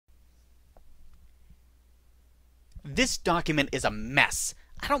This document is a mess.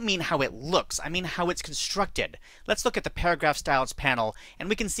 I don't mean how it looks, I mean how it's constructed. Let's look at the Paragraph Styles panel, and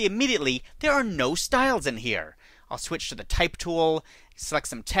we can see immediately there are no styles in here. I'll switch to the Type tool, select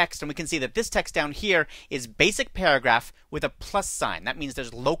some text, and we can see that this text down here is basic paragraph with a plus sign. That means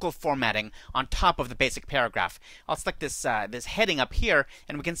there's local formatting on top of the basic paragraph. I'll select this heading up here,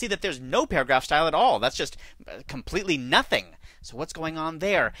 and we can see that there's no paragraph style at all. That's just completely nothing. So what's going on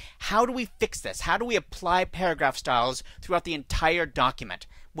there? How do we fix this? How do we apply paragraph styles throughout the entire document?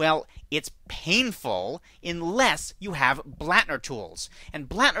 Well, it's painful unless you have Blatner Tools. And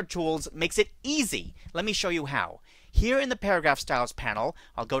Blatner Tools makes it easy. Let me show you how. Here in the Paragraph Styles panel,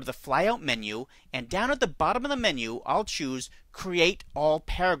 I'll go to the Flyout menu, and down at the bottom of the menu, I'll choose Create All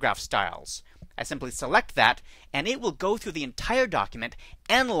Paragraph Styles. I simply select that, and it will go through the entire document,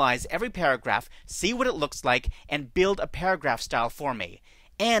 analyze every paragraph, see what it looks like, and build a paragraph style for me.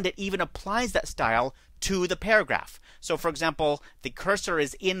 And it even applies that style to the paragraph. So for example, the cursor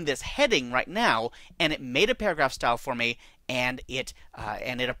is in this heading right now, and it made a paragraph style for me, and it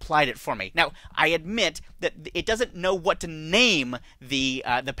applied it for me. Now, I admit that it doesn't know what to name the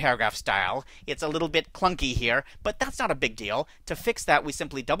paragraph style. It's a little bit clunky here, but that's not a big deal. To fix that, we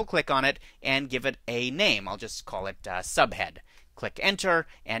simply double-click on it and give it a name. I'll just call it subhead. Click Enter,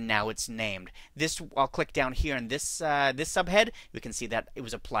 and now it's named. I'll click down here in this subhead. We can see that it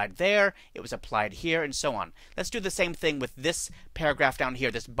was applied there, it was applied here, and so on. Let's do the same thing with this paragraph down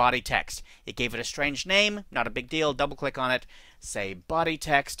here, this body text. It gave it a strange name, not a big deal. Double click on it, say body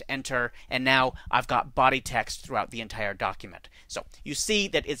text, enter, and now I've got body text throughout the entire document. So you see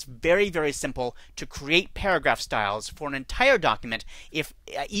that it's very, very simple to create paragraph styles for an entire document,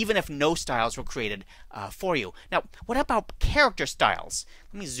 even if no styles were created for you. Now, what about character styles?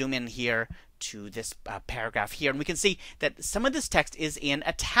 Let me zoom in here to this paragraph here, and we can see that some of this text is in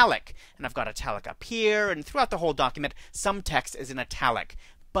italic. And I've got italic up here, and throughout the whole document, some text is in italic.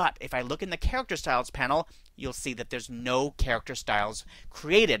 But if I look in the Character Styles panel, you'll see that there's no character styles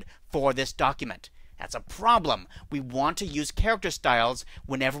created for this document. That's a problem. We want to use character styles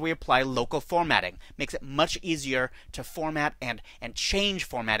whenever we apply local formatting. Makes it much easier to format and change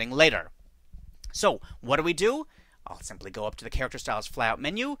formatting later. So what do? I'll simply go up to the Character Styles flyout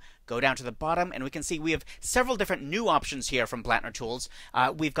menu, go down to the bottom, and we can see we have several different new options here from Blatner Tools.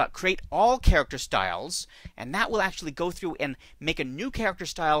 We've got Create All Character Styles, and that will actually go through and make a new character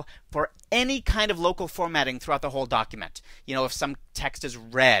style for any kind of local formatting throughout the whole document. You know, if some text is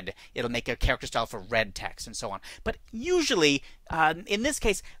red, it'll make a character style for red text, and so on. But usually, in this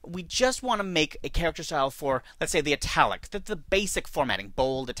case, we just want to make a character style for, let's say, the italic, the basic formatting,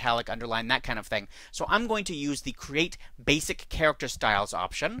 bold, italic, underline, that kind of thing. So I'm going to use the Create Basic Character Styles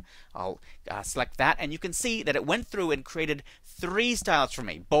option. I'll select that, and you can see that it went through and created 3 styles for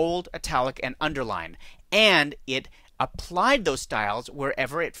me: bold, italic, and underline. And it applied those styles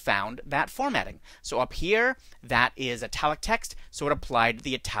wherever it found that formatting. So up here, that is italic text, so it applied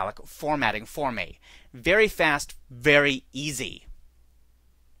the italic formatting for me. Very fast, very easy.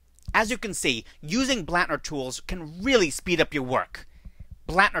 As you can see, using Blatner Tools can really speed up your work.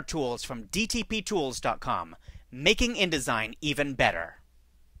 Blatner Tools from DTPtools.com, making InDesign even better.